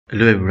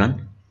Hello everyone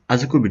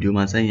आजको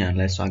भिडियोमा चाहिँ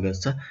यहाँलाई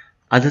स्वागत छ।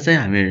 आज चाहिँ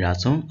हामी हेरिरहेका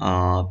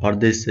छौं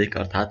प्रदेश 1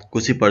 अर्थात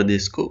कोशी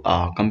प्रदेशको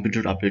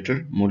कम्प्युटर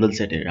अपरेटर मोडल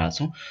सेट हेरिरहेका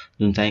छौं,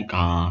 जुन चाहिँ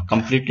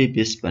कम्प्लिटली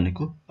बेस्ड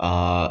भनेको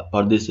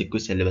प्रदेश 1 को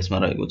सिलेबसमा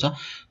रहेको छ।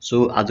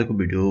 सो आजको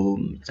भिडियो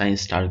चाहिँ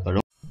स्टार्ट गरौँ।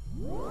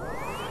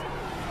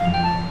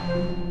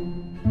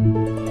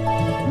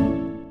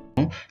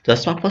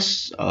 जसमा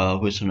फर्स्ट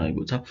क्वेशन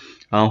रहेको छ,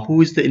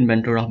 हु is the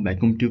inventor of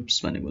vacuum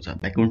tubes भनेको छ।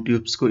 भ्याक्युम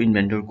ट्युब्स को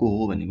इन्भेन्टर को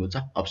हो भनेको छ।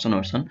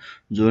 अप्सनहरु छन्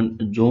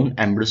John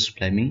Ambrose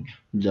फ्लेमिङ,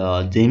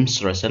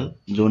 James Russell,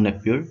 John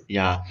Napier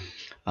yeah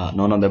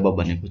non of above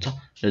भनेको छ,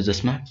 र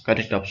जसमा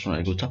करेक्ट अप्सन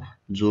रहेको छ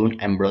जोन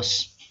एम्ब्रोस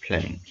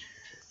फ्लेमिङ।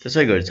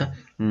 त्यसै गरी छ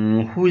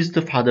हु is the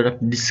father of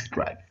disk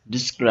drive.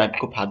 Disk drive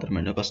को फादर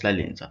भनेर कसलाई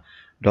लिन्छ?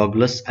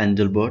 डगलस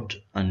एन्जलबर्ट,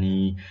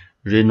 अनि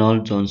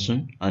रेनल्ड जोन्सन,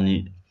 अनि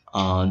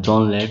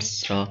जोन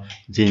लेट्स र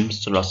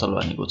जेम्स रसल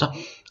भनेको छ,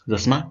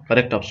 जसमा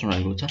करेक्ट अप्सन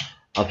रहेको छ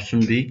अप्सन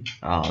बी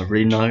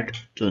रेनल्ड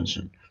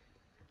जोन्सन।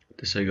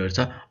 त्यसै गरी छ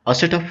a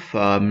set of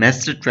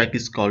messed track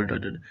is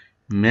called.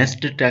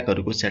 Messed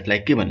ट्र्याकहरुको सेटलाई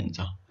के भनिन्छ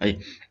है?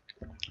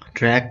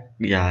 ट्र्याक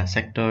या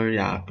सेक्टर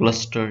या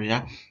क्लस्टर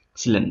या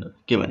सिलिन्डर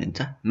के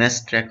भनिन्छ?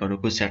 मेस्ड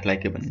ट्र्याकहरुको सेटलाई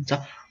के भनिन्छ?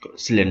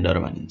 सिलिन्डर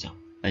भनिन्छ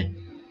है।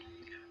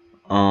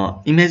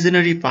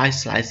 Imaginary pie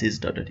slice is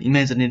dotted.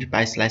 Imaginary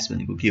pie slice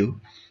भनेको के हो?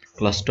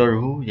 क्लस्टर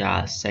हो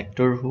या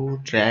सेक्टर हो,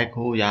 ट्र्याक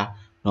हो या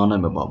नन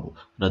अफ एबभ हो,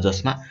 र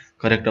जसमा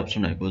करेक्ट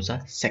अप्सन रहेको छ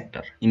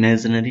सेक्टर।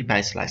 इमेजिनरी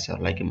पाई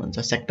स्लाइसहरुलाई के भन्छ?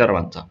 सेक्टर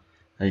भन्छ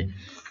है।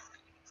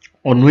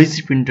 A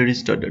noisy printer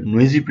is dotted.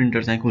 Noisy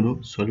printer चाहिँ कुन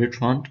हो? Solid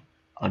font,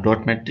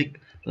 dot matric,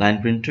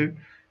 line printer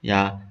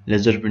या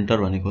लेजर प्रिन्टर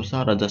भनेको छ,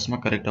 र जसमा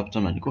करेक्ट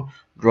अप्सन भनेको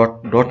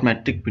डट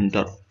म्याट्रिक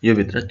प्रिन्टर। यो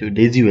भित्र त्यो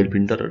डेजी वेल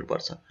प्रिन्टरहरु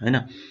पर्छ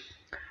हैन।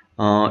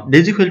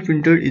 Daisy well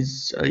printer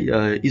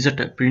is a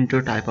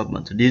printer type of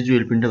भन्छ। डेजी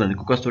वेल प्रिन्टर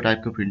भनेको कस्तो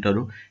टाइपको प्रिन्टर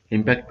हो?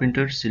 Impact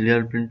printer,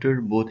 serial printer,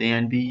 both A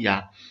and be yeah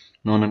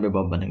non of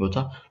above भनेको छ,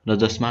 र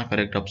जसमा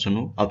करेक्ट अप्सन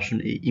हो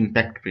option A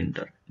impact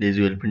printer.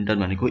 Daisy well printer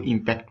भनेको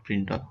इम्प्याक्ट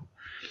प्रिन्टर हो।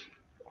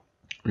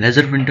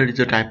 Laser printer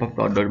is a type of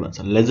dot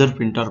भन्छ। Laser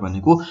printer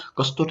भनेको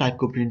कस्तो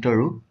टाइपको प्रिन्टर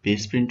हो?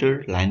 Page printer,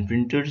 line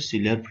printer,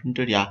 serial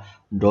printer या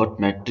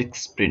डट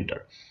म्याट्रिक्स प्रिन्टर,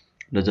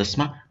 र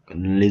जसमा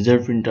लेजर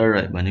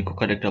प्रिन्टर भनेको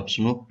करेक्ट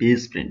अप्सन हो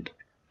पेज प्रिन्टर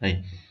है।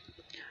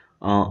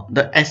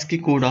 द एस्की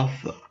कोड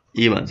अफ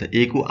ए भन्छ।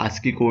 ए को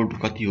आस्की कोड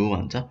कति हो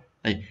भन्छ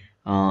है।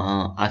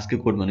 आस्की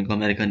कोड भनेको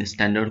American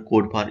standard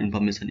code for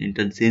information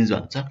interchange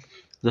भन्छ,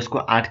 जसको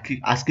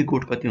आस्की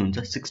कोड कति हुन्छ?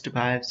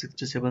 65,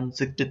 67,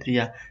 63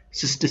 या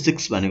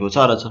 66 भनेको छ,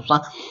 र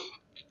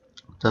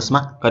जसमा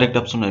करेक्ट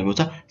अप्सन रहेको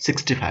छ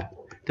 65।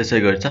 त्यसै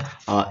गरी छ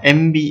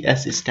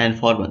एमबीएस स्ट्यान्ड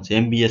फर भन्छ।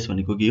 एमबीएस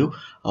भनेको के हो?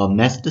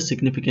 मेस्ट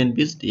सिग्निफिकेन्ट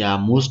बिट या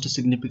most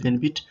significant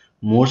beet,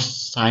 most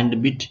signed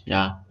beet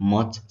या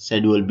मच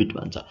शेड्युल बिट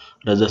भन्छ,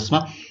 र जसमा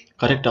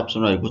करेक्ट अप्सन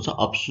रहेको छ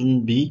option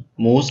be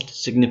most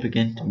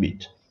significant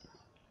beet.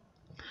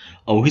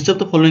 Which of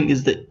the following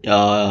is the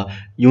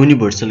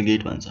universal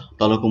get भन्छ।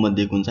 तलको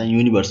मध्ये कुन चाहिँ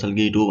युनिभर्सल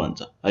गेट हो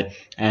भन्छ है।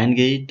 And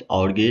get,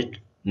 or get,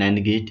 न्यान्ड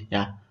get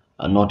yeah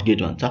not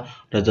get भन्छ,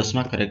 र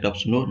जसमा करेक्ट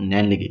अप्सन हो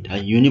न्यान्ड गेट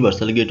है।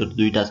 युनिभर्सल गेटहरु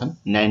दुईटा छन्,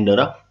 न्यान्ड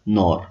र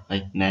नर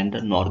है। न्यान्ड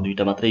र नर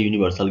दुईटा मात्रै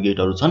युनिभर्सल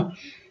गेटहरु छन्।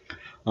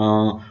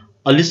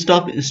 A list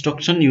of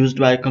instruction used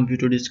by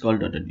computer is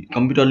called dotted.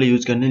 कम्प्युटरले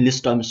use गर्ने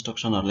लिस्ट अफ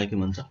इन्स्ट्रक्सनहरुलाई के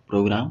भन्छ?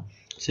 प्रोग्राम,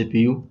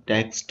 सीपीयू,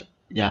 टेक्स्ट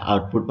या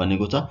आउटपुट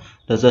भनेको छ,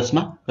 र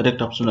जसमा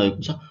करेक्ट अप्सन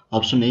रहेको छ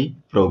option A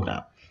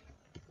programme.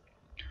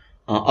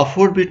 A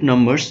 4-bit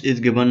numbers is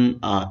given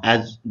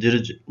as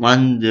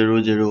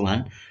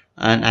 1001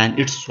 and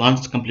its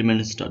ones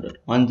complement is ordered।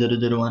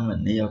 1001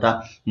 भन्ने एउटा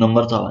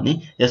नम्बर छ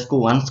भने यसको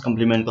वन्स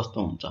कम्प्लिमेन्ट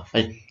कस्तो हुन्छ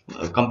है?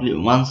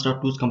 वन्स र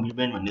टुज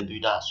कम्प्लिमेन्ट भन्ने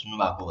दुईटा सुन्नु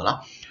भएको होला।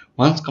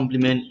 वन्स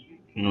कम्प्लिमेन्ट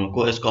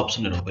को यसको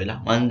अप्सनहरु पहिला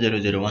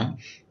 1001,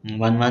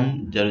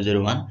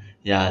 11001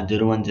 या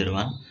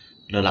 0101,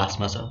 र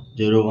लास्टमा छ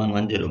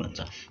 0110 भन्छ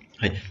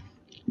है।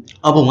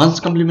 अब वन्स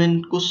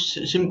कम्प्लिमेन्ट को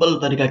सिम्पल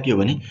तरिका के हो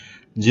भने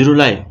 0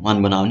 लाई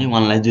 1 बनाउने,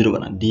 1 लाई 0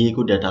 बनाउने,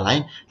 दिएको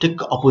डेटालाई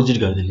ठिक्क अपोजिट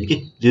गरिदिने कि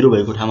 0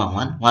 भएको ठाउँमा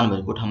 1, 1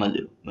 भएको ठाउँमा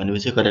 0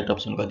 भनेपछि करेक्ट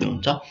अप्सन कति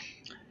हुन्छ?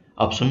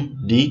 अप्सन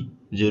डी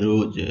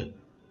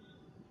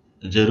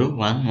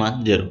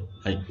 0110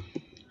 है।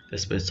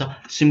 त्यसपछि छ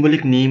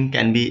symbolic name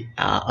can be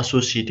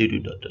associated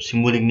with dot.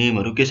 Symbolic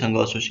नेमहरु केसँग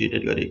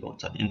associated गरिएको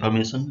हुन्छ?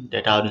 Information,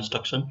 data or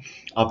instruction,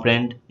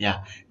 अपरेन्ड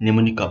yeah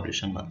mnemonic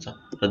operation भन्छ,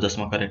 र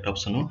जसमा करेक्ट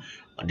अप्सन हो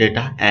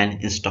data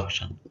and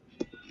instruction.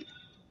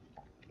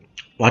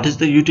 What is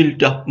the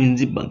utility of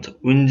WinZip भन्छ।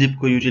 WinZip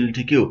को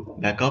युटिलिटी के हो?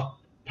 Backup,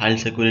 file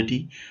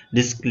security,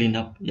 disk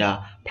clean-up या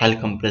फाइल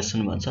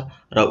कम्प्रेसन भन्छ,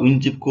 र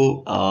WinZip को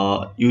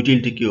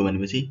युटिलिटी के हो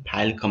भनेपछि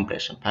फाइल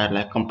कम्प्रेसन,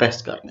 फाइललाई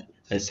कम्प्रेस गर्ने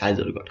है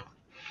साइजहरु घटाउने।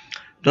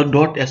 The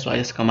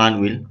 .sys command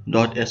will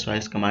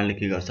 .sys commandले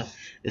के गर्छ?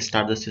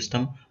 Start the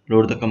system,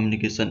 load the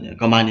communication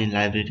command in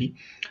library,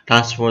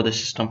 transfer the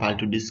system file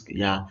to disk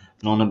yeah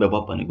non of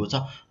above भनेको छ,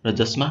 र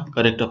जसमा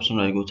करेक्ट अप्सन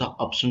रहेको छ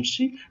option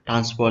C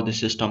transfer the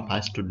system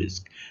files to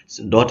disk.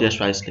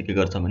 .sys ले के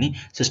गर्छ भने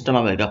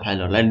सिस्टममा भएका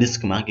फाइलहरुलाई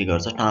डिस्कमा के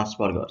गर्छ?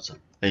 ट्रान्सफर गर्छ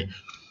है।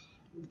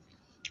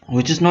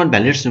 which is not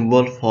valid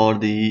symbol for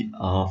the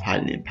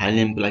file name. File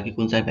name को लागि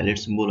कुन चाहिँ valid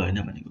symbol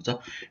हैन भनेको छ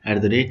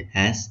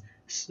 @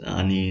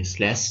 अनि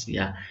स्ल्याश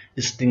या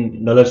स्ट्रिङ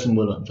डलर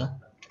सिम्बल भन्छ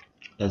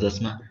र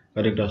जसमा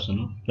करेक्ट अप्सन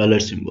हो डलर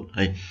सिम्बल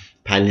है।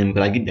 फाइल नेमको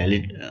लागि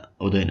भ्यालिड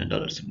हुँदैन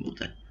डलर सिम्बल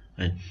चाहिँ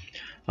है।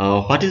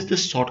 What is the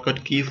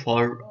shortcut key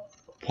for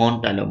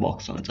font dialogue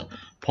box भन्छ।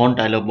 फन्ट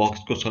डायलग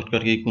बक्सको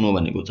सर्टकट की कुन हो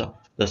भनेको छ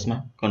जसमा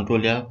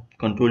control F,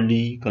 control D,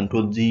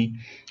 control G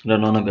र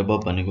नन अफ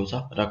एबभ भनेको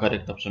छ र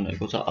करेक्ट अप्सन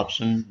रहेको छ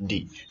अप्सन डी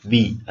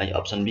बी है।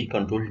 Option be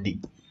control D.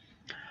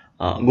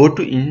 Go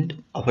to end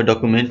of a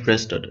document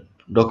press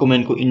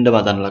डकुमेन्टको इन्डमा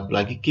जानलाई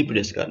लागि के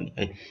प्रेस गर्ने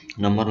है।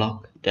 नम्बर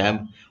लक,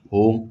 ट्याब,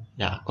 होम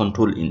या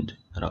कन्ट्रोल इन्ड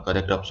र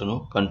करेक्ट अप्सन हो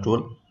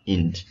control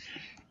end.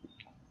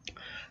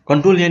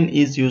 Control an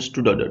is use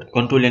to dot.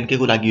 Control an के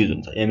को लागि युज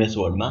हुन्छ एमएस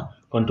वर्डमा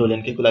कन्ट्रोल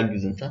एन के को लागि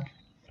युज हुन्छ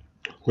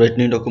create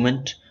new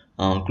document,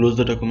 close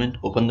the document,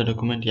 open the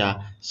document yeah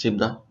save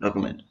the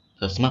document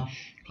जसमा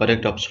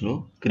करेक्ट अप्सन हो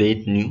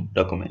क्रिएट न्यू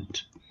डकुमेन्ट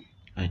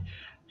है।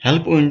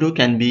 Help window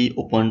can be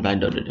open by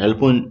dot.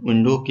 Help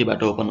window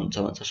केबाट open हुन्छ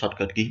भन्छ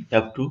shortcut key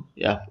F2,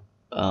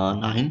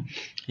 F9,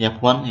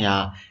 F1 या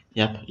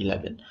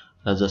F11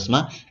 र जसमा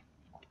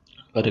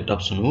correct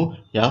option हो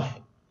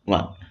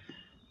F1।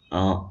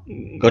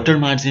 गटर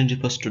मार्जिन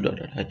रिफर्स टु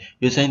डट है।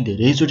 यो चाहिँ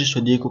धेरैचोटि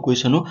सोधिएको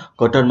क्वेसन हो।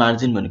 गटर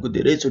मार्जिन भनेको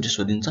धेरैचोटि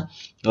सोधिन्छ।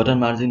 गटर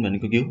मार्जिन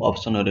भनेको के हो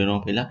अप्सनहरु हेरौँ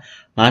पहिला।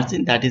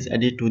 Margin that is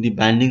added to the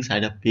binding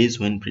side of page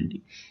when printing.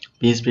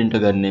 Page print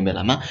गर्ने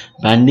बेलामा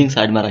बाइन्डिङ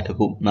साइडमा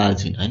राखेको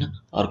मार्जिन हैन।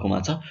 अर्कोमा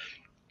छ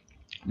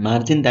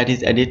margin that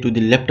is added to the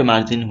left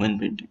margin when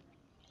printing.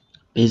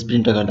 Page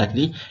print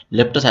गर्दाखेरि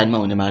लेफ्ट साइडमा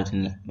हुने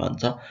मार्जिनलाई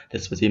भन्छ।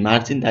 त्यसपछि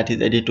margin that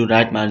is added to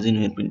right margin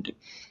when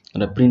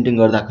printing र प्रिन्टिङ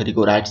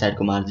गर्दाखेरिको राइट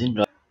साइडको मार्जिन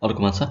र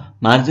अर्कोमा छ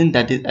margin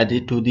that is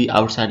added to the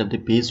outside of the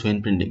page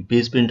when printing.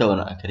 Page print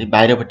गर्दाखेरि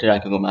बाहिरपट्टि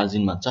राखेको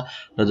मार्जिन भन्छ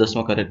र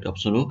जसमा करेक्ट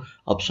अप्सन हो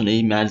option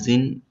a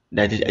margin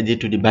that is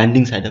added to the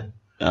binding side of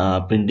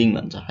printing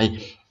भन्छ है।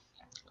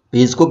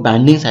 पेजको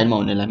बाइन्डिङ साइडमा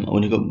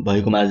हुनेको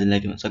भएको मार्जिनलाई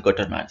के भन्छ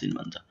गटर मार्जिन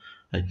भन्छ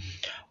है।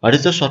 What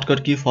is the shortcut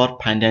key for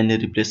find and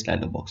replace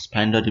dialogue box.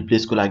 Find र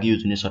रिप्लेसको लागि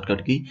युज हुने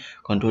shortcut key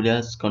control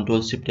S,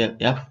 control shift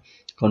F,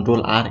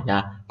 control are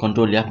yeah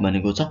control F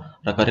भनेको छ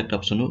र करेक्ट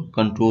अप्सन हो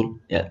control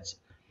H.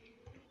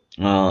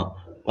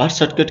 What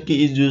shortcut key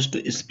is use to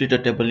split a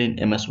table in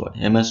MS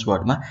word. MS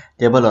वर्डमा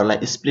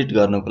टेबलहरुलाई split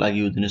गर्नको लागि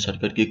use हुने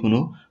shortcut key कुन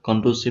हो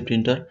control shift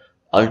enter,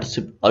 alt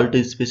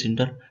space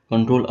enter,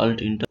 control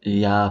alt enter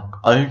या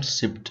alt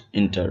shift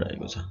enter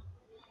रहेको छ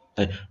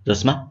है।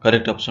 जसमा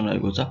correct option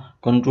रहेको छ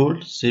कन्ट्रोल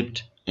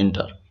शिफ्ट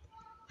इन्टर।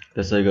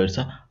 त्यसै गरी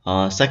छ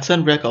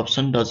section brake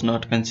option does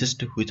not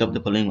consist which of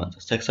the following भन्छ।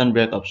 सेक्सन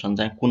ब्रेक अप्सन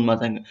चाहिँ कुनमा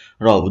चाहिँ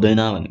र हुँदैन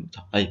भनेको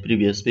छ है।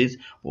 Previous page,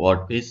 word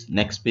page,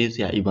 next page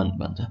या इभन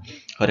भन्छ।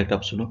 करेक्ट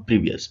अप्सन हो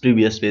प्रिभियस।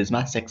 प्रिभियस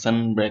पेजमा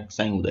सेक्सन ब्रेक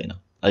चाहिँ हुँदैन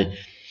है।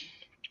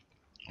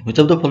 Which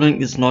of the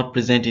following is not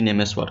present in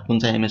MS word. कुन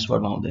चाहिँ एमएस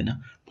वर्डमा हुँदैन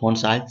font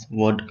size,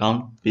 word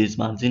count, page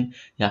margin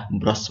या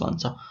ब्रश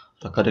भन्छ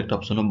र करेक्ट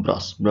अप्सन हो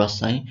ब्रश। ब्रश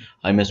चाहिँ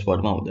एमएस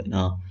वर्डमा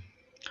हुँदैन।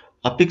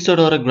 A picture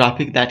or a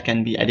graphic that can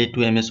be added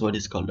to MS Word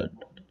is called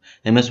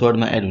MS Word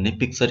मा add हुने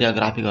पिक्चर या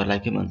ग्राफिकहरुलाई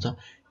के भन्छ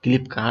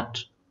क्लिप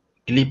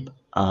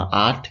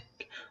आर्ट,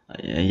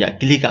 या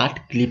click art,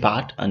 clip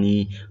art अनि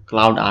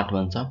क्लाउड आर्ट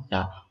भन्छ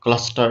या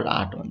cluster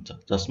art भन्छ।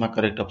 जसमा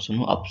करेक्ट अप्सन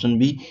हो अप्सन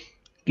बी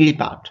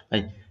क्लिप आर्ट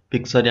है।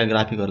 पिक्चर या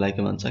ग्राफिकहरुलाई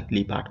के भन्छ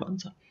क्लिप आर्ट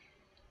भन्छ।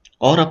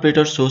 और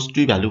operator shows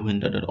true value when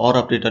dot. और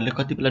अपरेटरले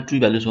कति बेला ट्रू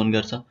भ्यालु शोन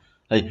गर्छ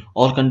है।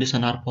 All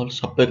condition are falls.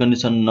 सबै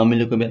कन्डिसन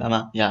नमिलेको बेलामा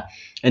या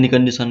एनी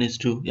कन्डिसन इज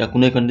ट्रू या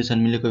कुनै कन्डिसन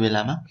मिलेको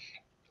बेलामा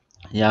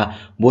या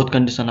बोथ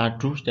कन्डिसन आर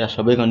ट्रू या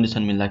सबै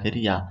condition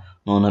मिल्दाखेरि yeah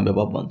non of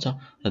above भन्छ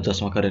र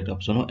जसमा करेक्ट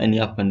अप्सन हो any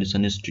of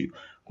condition is true.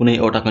 कुनै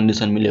एउटा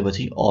कन्डिसन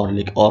मिलेपछि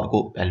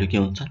अरको भ्यालु के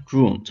हुन्छ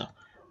ट्रू हुन्छ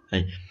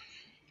है।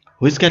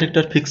 Which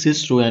character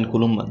fixes row and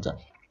kolam भन्छ।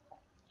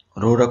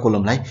 रो र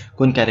कोलमलाई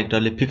कुन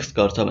क्यारेक्टरले फिक्स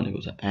गर्छ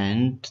भनेको छ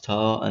एन्ड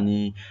छ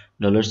अनि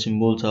डलर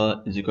सिम्बल छ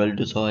इज इक्वल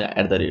टु छ या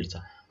 @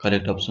 छ।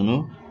 करेक्ट अप्सन हो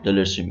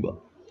डलर सिम्बल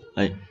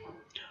है।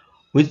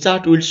 Which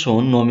chart will show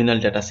nominal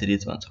data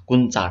series भन्छ।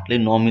 कुन चार्टले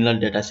नोमिनल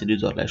डेटा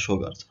सिरिजहरुलाई शो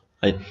गर्छ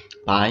है।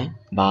 पाई,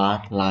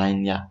 बार,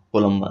 लाइन या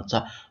कोलम भन्छ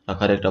र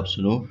करेक्ट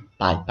अप्सन हो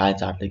पाई। पाई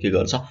चार्टले के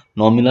गर्छ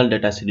नोमिनल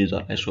डेटा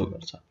सिरिजहरुलाई शो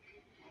गर्छ।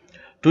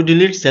 To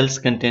delete sales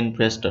content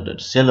press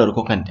dot.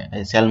 सेलहरुको content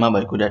है सेलमा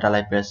भएको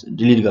डेटालाई प्रेस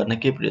डिलिट गर्न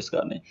के प्रेस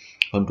गर्ने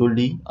control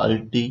D,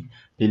 alt D,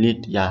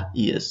 delete या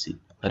ESC।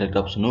 करेक्ट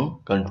अप्सन हो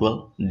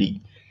control D.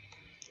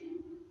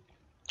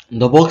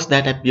 The box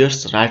that appears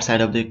right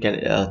side of the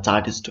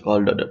chart is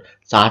called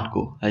chart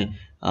को है।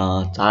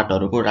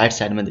 चार्टहरुको right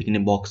साइडमा देखिने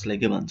बक्सलाई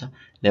के भन्छ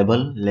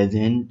लेबल,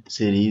 लेजेन्ड,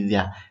 सिरिज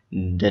या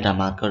डेटा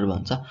मार्कर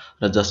भन्छ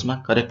र जसमा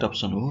करेक्ट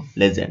अप्सन हो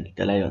लेजेन्ड।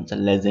 त्यसलाई भन्छ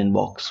लेजेन्ड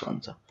बक्स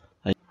भन्छ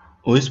है।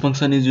 Which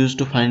function is used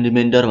to find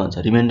reminder भन्छ।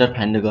 रिमाइन्डर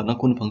फाइन्ड गर्न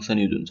कुन फंक्शन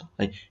युज हुन्छ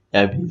है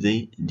एभरेज,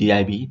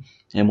 DIV,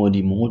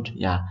 MOD मोड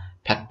या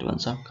फ्याक्ट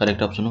भन्छ।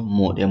 करेक्ट अप्सन हो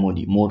मोड।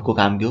 MOD मोडको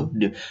काम के हो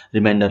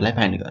रिमाइन्डरलाई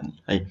फाइन्ड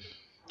गर्ने है।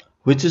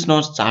 Which is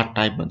not chart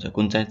type भन्छ।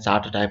 कुन चाहिँ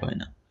चार्ट टाइप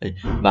हैन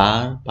है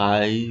बार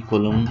पाई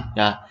कोलम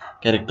या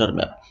क्यारेक्टर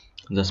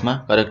म्याप जसमा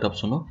करेक्ट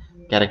अप्सन हो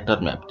क्यारेक्टर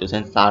म्याप त्यो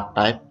चाहिँ चार्ट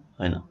टाइप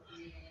हैन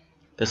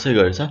त्यसै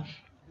गरी छ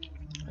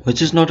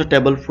which is not a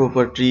table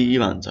property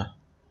भन्छ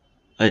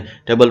है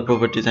टेबल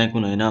प्रोपर्टी चाहिँ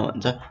कुन हैन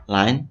भन्छ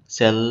लाइन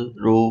सेल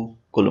रो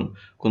कोलम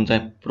कुन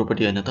चाहिँ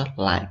प्रोपर्टी हैन त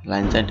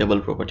लाइन चाहिँ टेबल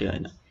प्रोपर्टी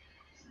हैन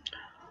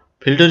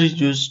filter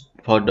is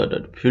used for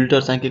dot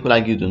filter चाहिँ केको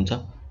लागि युज हुन्छ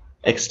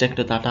extract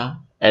the data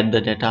add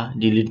the data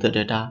delete the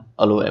data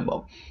aloe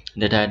above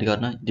data add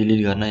गर्न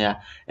डिलिट गर्न या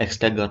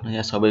एक्सट्र्याक्ट गर्न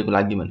या सबैको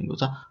लागि भनेको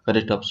छ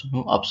करेक्ट अप्सन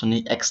हो option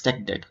A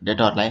extract data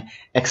डाटाहरुलाई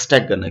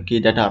extract गर्न के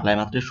डाटाहरुलाई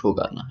मात्रै शो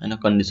गर्न हैन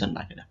कन्डिसन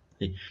राखेर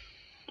है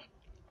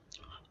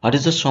What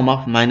is the sum of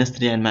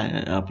 -3 and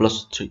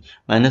 +3?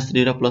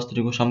 -3 र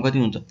 +3 को सम कति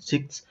हुन्छ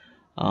 6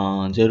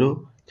 0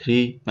 3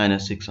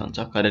 -6 हुन्छ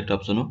करेक्ट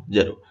अप्सन हो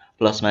 0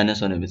 प्लस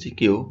माइनस भनेपछि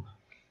के हो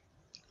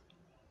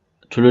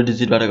ठुलो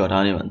डिजिटबाट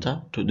घटाउने भन्छ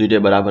दुईटै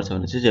बराबर छ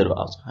भने चाहिँ 0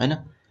 आउँछ हैन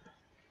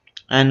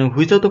and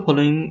which of the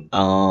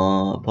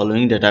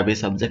following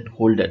database subject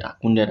hold data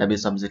कुन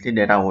डेटाबेस सब्जेक्टले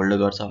डेटा होल्ड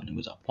गर्छ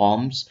भनेको छ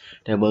firms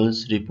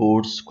tables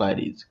reports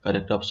queries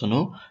correct option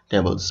हो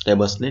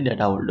टेबल्सले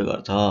डेटा होल्ड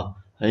गर्छ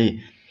है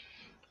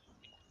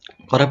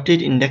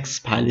corrupted index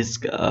file is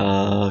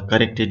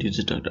corrected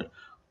using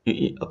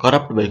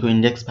corrupt भएको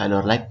इन्डेक्स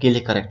फाइलहरुलाई केले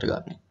करेक्ट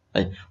गर्ने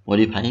है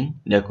मोडिफाइङ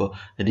डेको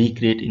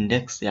रिक्रिएट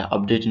इन्डेक्स या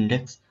अपडेट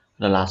इन्डेक्स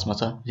र लास्टमा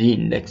छ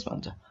रिइन्डेक्स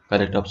भन्छ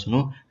करेक्ट अप्सन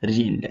हो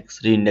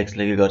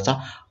रिइन्डेक्सले के गर्छ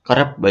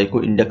करप्ट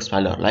भएको इन्डेक्स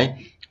फाइलहरुलाई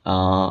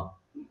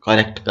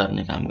करेक्ट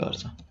गर्ने काम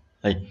गर्छ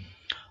है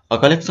A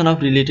collection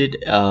of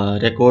related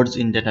records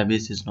in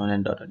database is known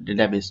as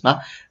database-मा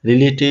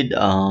related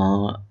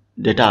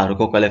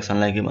डेटाहरुको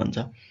कलेक्सनलाई के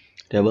भन्छ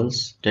टेबल्स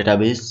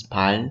डेटाबेस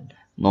फाइल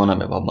नोन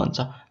अबभ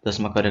भन्छ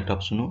जसमा करेक्ट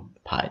अप्सन हो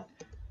file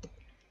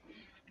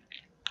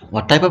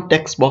What type of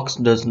text box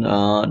does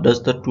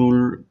the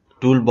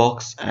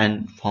toolbox and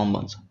form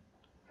भन्छ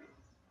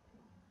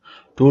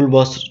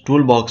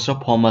toolbox र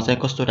फर्ममा चाहिँ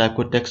कस्तो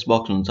टाइपको टेक्स्ट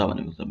बक्स हुन्छ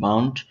भनेको छ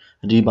बाउन्ड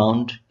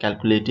रिबाउन्ड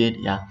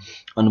क्याल्कुलेटेड या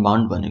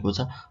अनबाउन्ड भनेको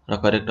छ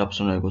र करेक्ट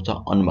अप्सन रहेको छ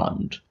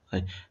अनबाउन्ड है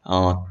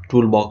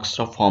टुलबक्स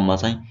र फर्ममा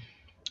चाहिँ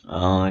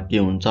के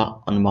हुन्छ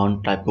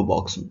अनबाउन्ड टाइपको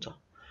बक्स हुन्छ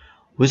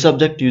Which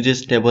object uses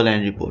table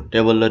and report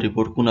table र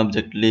रिपोर्ट कुन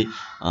अब्जेक्टले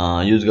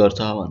युज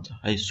गर्छ भन्छ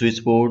है switch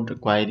board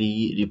query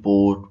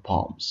report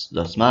firms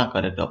जसमा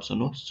करेक्ट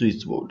अप्सन हो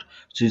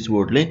स्विच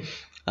बोर्डले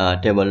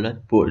टेबल र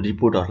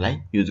रिपोर्टहरुलाई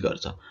युज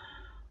गर्छ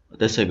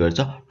त्यसै गर्छ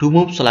to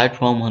move slide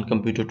from one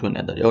computer to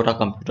another एउटा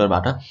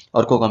कम्प्युटरबाट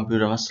अर्को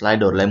कम्प्युटरमा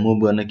स्लाइडहरुलाई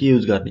मुभ गर्न के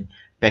युज गर्ने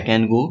pack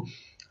and go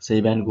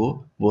save and go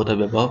both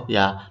अबभ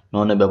yeah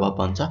non अबभ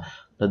भन्छ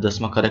र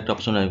जसमा करेक्ट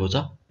अप्सन रहेको छ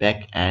pack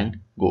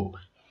and go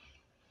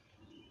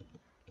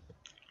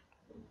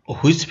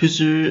Which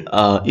feature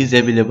is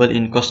available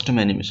in custom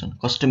animation?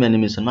 Custom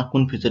animation मा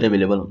कुन feature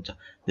available हुन्छ?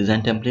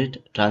 Design template,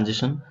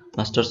 transition,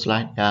 master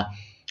slide या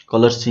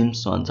color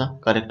schemes भन्छ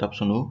correct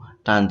option हो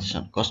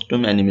transition.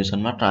 Custom animation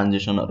मा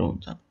transition हरु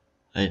हुन्छ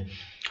है.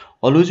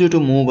 Allows you to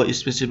move a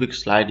specific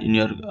slide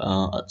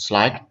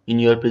in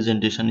your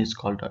presentation is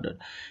called order.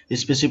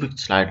 Specific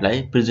slide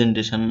लाई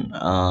presentation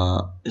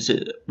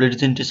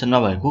मा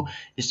भएको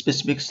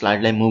specific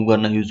slide लाई move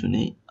गर्न युज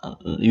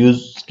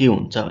के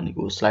हुन्छ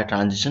भनेको slide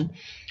transition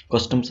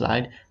Custom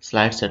slide,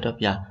 slide setup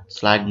या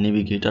slide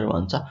navigator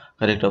भन्छ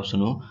करेक्ट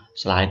अप्सन हो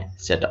slide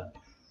setup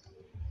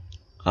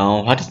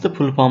What is the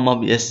full form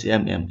of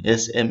SMM?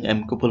 SMM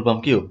को full form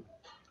के हो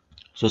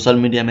Social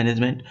media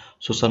management,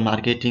 social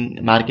marketing,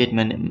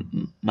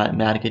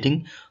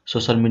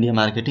 social media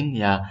marketing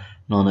या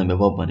non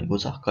अबभ भनेको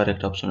छ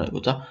correct option रहेको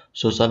छ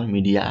social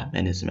media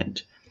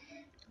management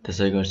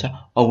त्यसै गर्छ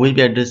A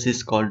web address is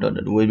called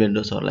web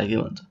address हरुलाई के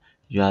भन्छ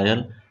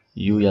URL,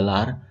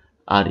 ULR,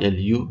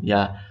 RLU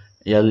या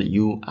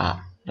LUR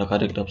र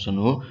करेक्ट अप्सन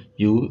हो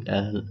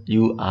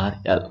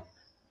URL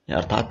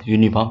अर्थात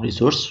यूनिफॉर्म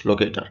रिसोर्स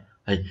लोकेटर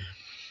है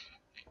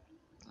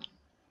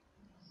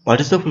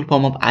What is the full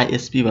form of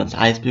ISP भन्छ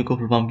ISP को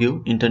फुल फर्म के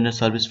हो internet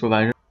service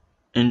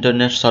provider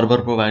internet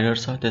server provider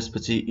छ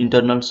त्यसपछि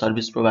इन्टरनल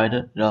सर्भिस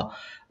प्रोवाइडर र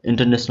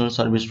इन्टरनेशनल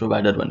सर्भिस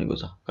प्रोवाइडर भनेको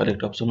छ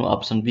करेक्ट अप्सन हो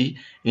option be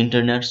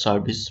internet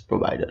service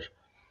provider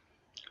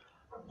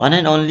One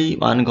and only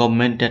one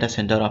government data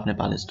center of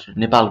Nepal is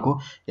नेपालको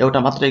एउटा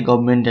मात्रै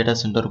गभर्नमेन्ट डेटा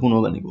सेन्टर कुन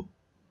हो भनेको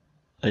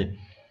है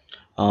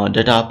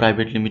data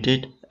private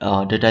limited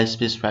data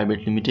space private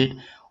limited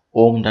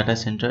Om data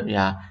centre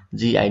या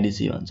GIDC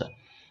भन्छ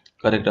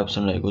करेक्ट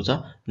अप्सन रहेको छ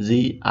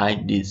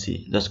GIDC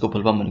जसको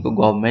फुल फर्म भनेको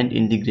गभर्नमेन्ट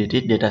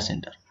इन्टिग्रेटेड डेटा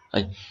सेन्टर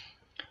है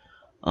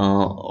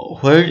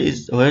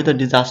where the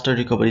disaster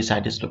recovery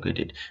site is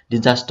located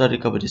disaster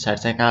recovery site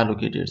चाहिँ कहाँ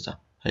लोकेटेड छ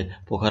है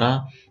पोखरा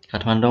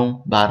काठमाडौँ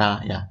बारा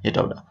या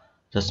हेटौडा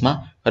जसमा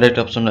करेक्ट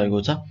अप्सन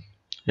रहेको छ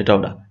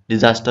हेटौडा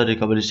डिजास्टर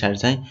रिकभरी साइट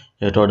चाहिँ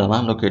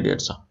हेटौडामा लोकेटेड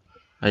छ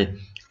है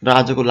र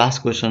आजको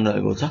लास्ट क्वेशन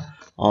रहेको छ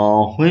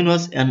when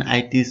was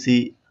NITC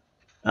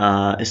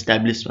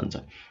established भन्छ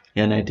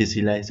NITC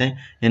लाई चाहिँ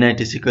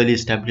NITC कहिले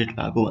एस्टाब्लिश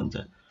भएको भन्छ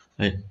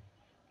है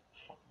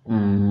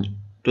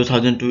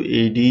 2002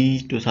 AD,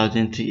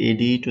 2003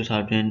 AD,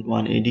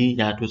 2001 AD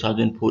या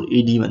 2004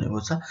 AD भनेको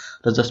छ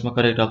र जसमा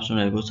करेक्ट अप्सन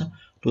रहेको छ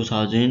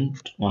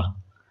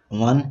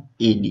 2001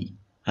 AD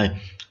है।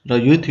 र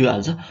यो थियो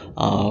आज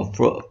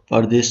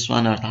प्रदेश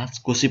 1 अर्थात्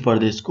कोशी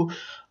प्रदेशको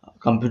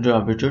computer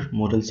operator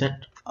model set.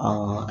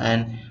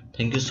 And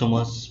thank you so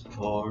much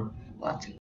for watching.